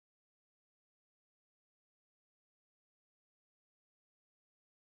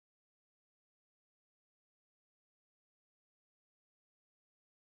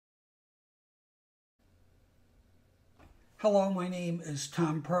Hello, my name is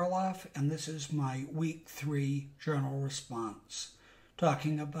Tom Perloff, and this is my Week 3 journal response,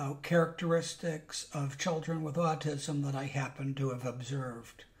 talking about characteristics of children with autism that I happen to have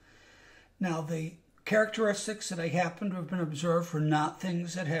observed. Now, the characteristics that I happen to have been observed were not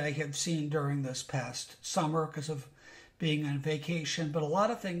things that I have seen during this past summer because of being on vacation, but a lot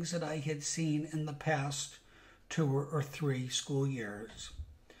of things that I had seen in the past 2 or 3 school years.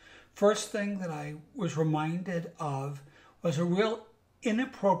 First thing that I was reminded of was a real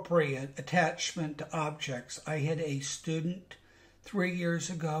inappropriate attachment to objects. I had a student 3 years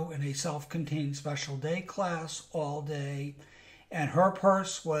ago in a self-contained special day class all day, and her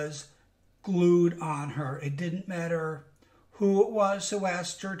purse was glued on her. It didn't matter who it was who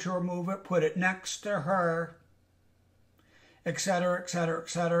asked her to remove it, put it next to her, etc., etc.,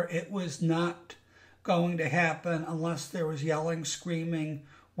 etc. It was not going to happen unless there was yelling, screaming,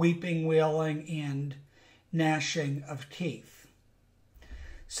 weeping, wailing, and gnashing of teeth.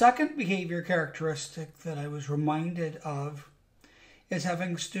 Second behavior characteristic that I was reminded of is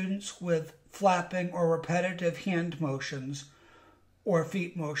having students with flapping or repetitive hand motions or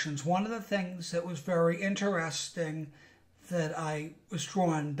feet motions. One of the things that was very interesting that I was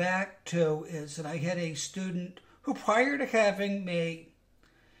drawn back to is that I had a student who, prior to having me,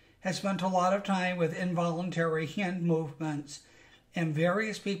 had spent a lot of time with involuntary hand movements, and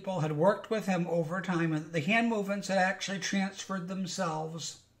various people had worked with him over time, and the hand movements had actually transferred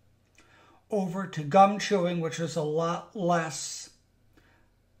themselves over to gum chewing, which was a lot less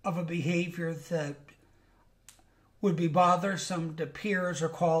of a behavior that would be bothersome to peers or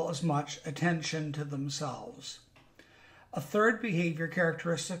call as much attention to themselves. A third behavior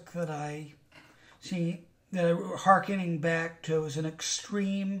characteristic that I see, that I'm hearkening back to, is an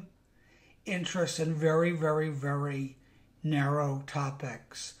extreme interest in very, very, very narrow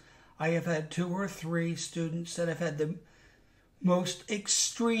topics. I have had 2 or 3 students that have had the most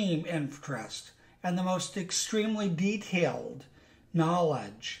extreme interest and the most extremely detailed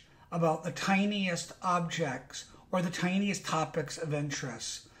knowledge about the tiniest objects or the tiniest topics of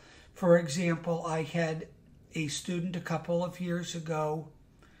interest. For example, I had a student a couple of years ago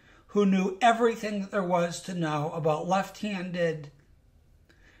who knew everything that there was to know about left-handed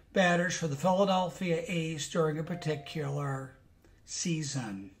batters for the Philadelphia A's during a particular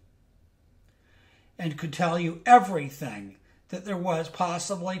season, and could tell you everything that there was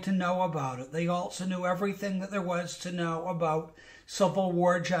possibly to know about it. They also knew everything that there was to know about Civil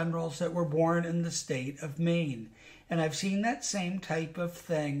War generals that were born in the state of Maine. And I've seen that same type of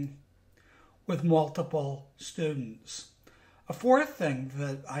thing with multiple students. A fourth thing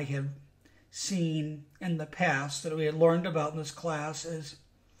that I have seen in the past that we had learned about in this class is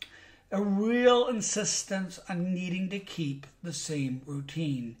a real insistence on needing to keep the same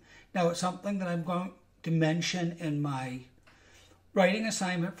routine. Now, it's something that I'm going to mention in my writing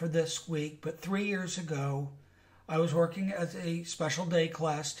assignment for this week, but 3 years ago, I was working as a special day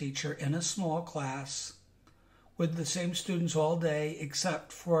class teacher in a small class with the same students all day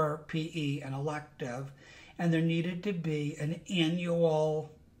except for PE and elective, and there needed to be an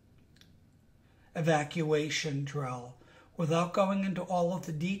annual evacuation drill. Without going into all of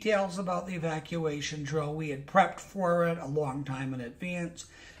the details about the evacuation drill, we had prepped for it a long time in advance.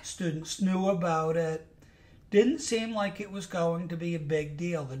 Students knew about it. Didn't seem like it was going to be a big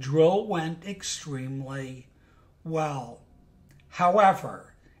deal. The drill went extremely well.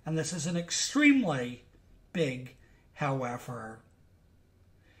 However, and this is an extremely big however,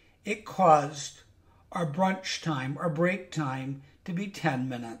 it caused our brunch time, our break time, to be 10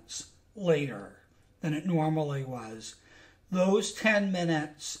 minutes later than it normally was. Those 10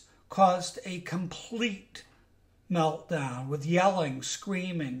 minutes caused a complete meltdown with yelling,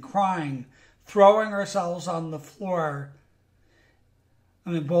 screaming, crying, throwing ourselves on the floor. I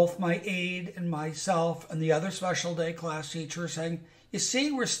mean, both my aide and myself and the other special day class teacher saying, "You see,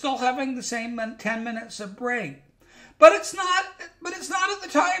 we're still having the same 10 minutes of break. But it's not at the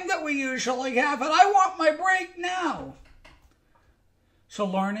time that we usually have it. I want my break now." So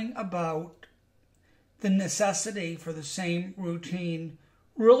learning about the necessity for the same routine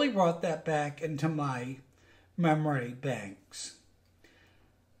really brought that back into my memory banks.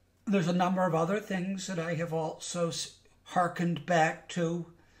 There's a number of other things that I have also hearkened back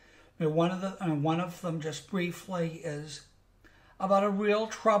to. One of them, just briefly, is about a real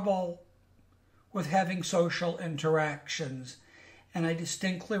trouble with having social interactions. And I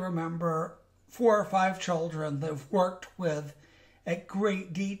distinctly remember 4 or 5 children that I've worked with at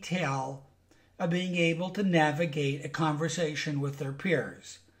great detail of being able to navigate a conversation with their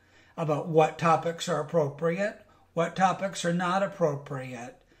peers about what topics are appropriate, what topics are not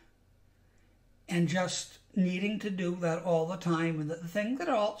appropriate, and just needing to do that all the time. And the thing that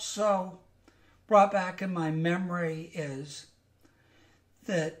also brought back in my memory is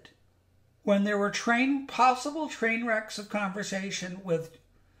that when there were possible train wrecks of conversation with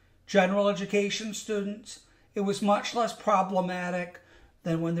general education students, it was much less problematic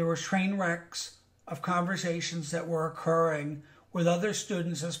than when there were train wrecks of conversations that were occurring with other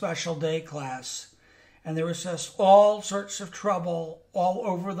students in special day class. And there was just all sorts of trouble all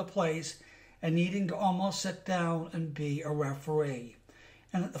over the place and needing to almost sit down and be a referee.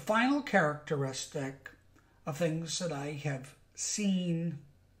 And the final characteristic of things that I have seen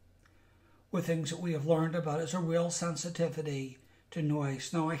with things that we have learned about is a real sensitivity to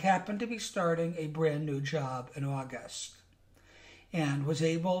noise. Now, I happen to be starting a brand new job in August and was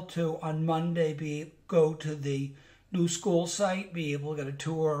able to, on Monday, go to the new school site, be able to get a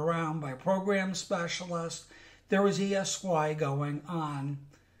tour around by a program specialist. There was ESY going on.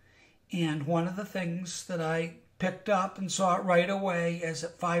 And one of the things that I picked up and saw it right away is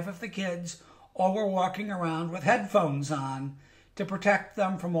that 5 of the kids all were walking around with headphones on to protect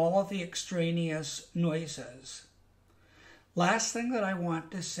them from all of the extraneous noises. Last thing that I want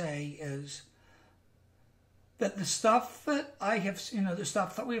to say is that the stuff that the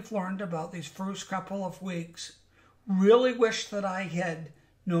stuff that we've learned about these first couple of weeks, really wish that I had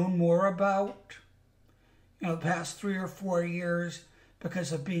known more about, the past 3 or 4 years,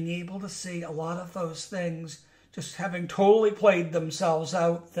 because of being able to see a lot of those things just having totally played themselves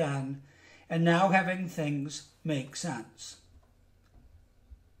out then, and now having things make sense.